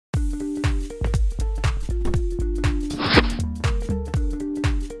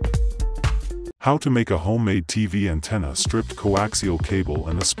How to make a homemade TV antenna, stripped coaxial cable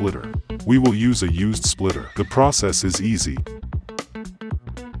and a splitter. We will use a used splitter. The process is easy.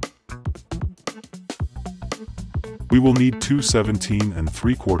 We will need two 17 and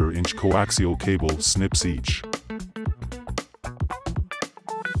 3/4 inch coaxial cable snips each.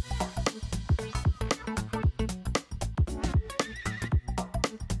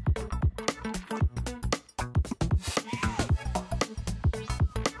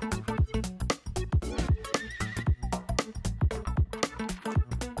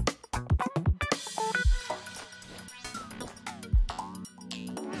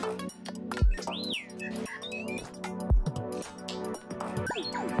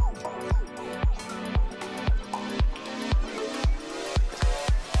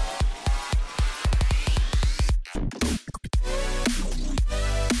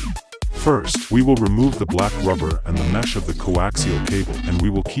 First, we will remove the black rubber and the mesh of the coaxial cable, and we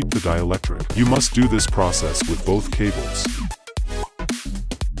will keep the dielectric. You must do this process with both cables.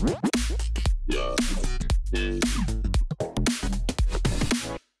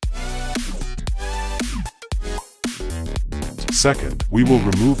 Second, we will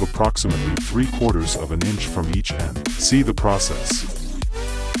remove approximately 3/4 of an inch from each end. See the process.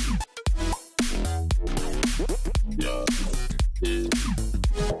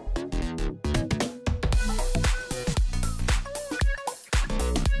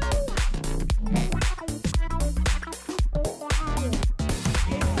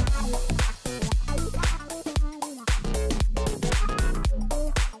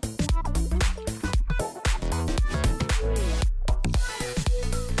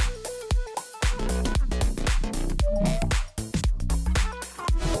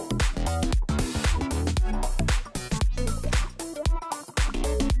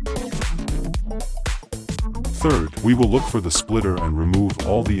 Third, we will look for the splitter and remove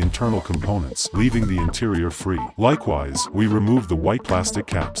all the internal components, leaving the interior free. Likewise, we remove the white plastic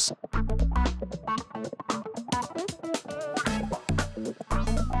caps.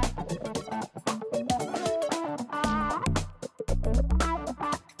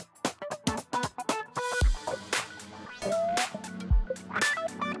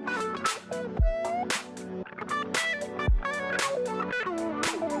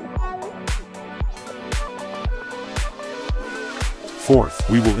 Fourth,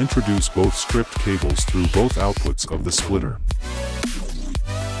 we will introduce both stripped cables through both outputs of the splitter.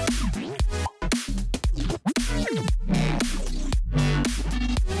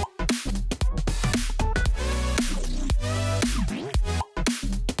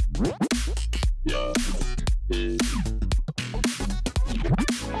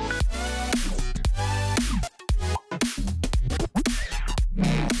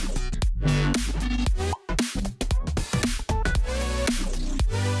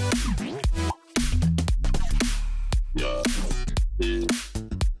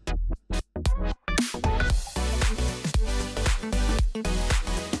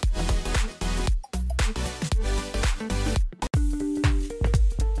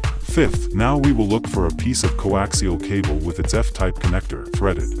 Fifth, now we will look for a piece of coaxial cable with its F-type connector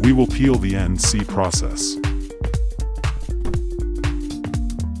threaded. We will peel the end. See process.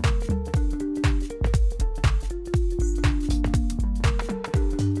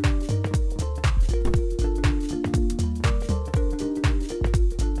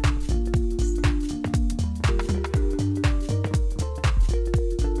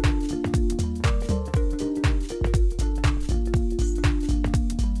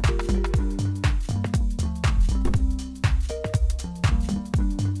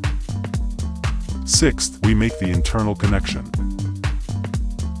 Sixth, we make the internal connection.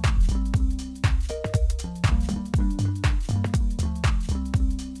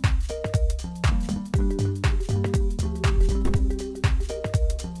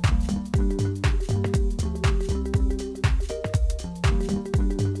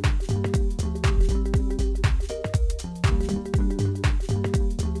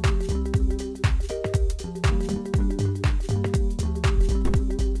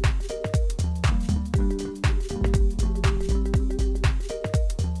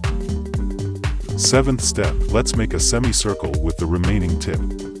 Seventh step, let's make a semicircle with the remaining tip.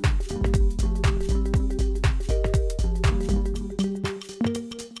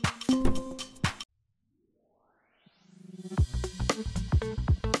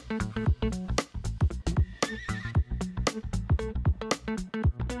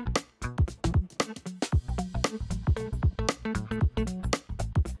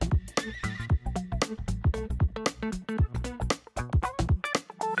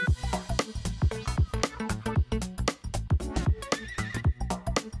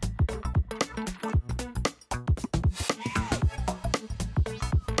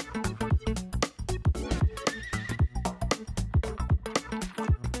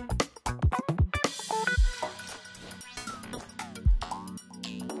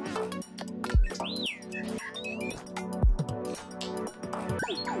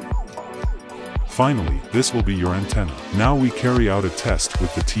 Finally, this will be your antenna. Now we carry out a test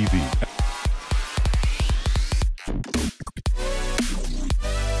with the TV.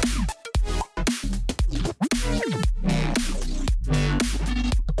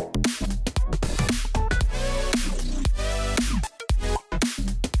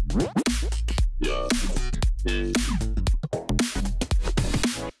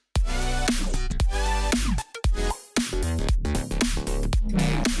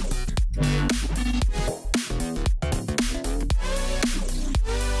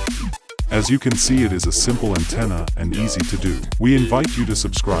 As you can see, it is a simple antenna and easy to do. We invite you to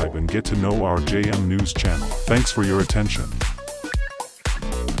subscribe and get to know our JM News channel. Thanks for your attention.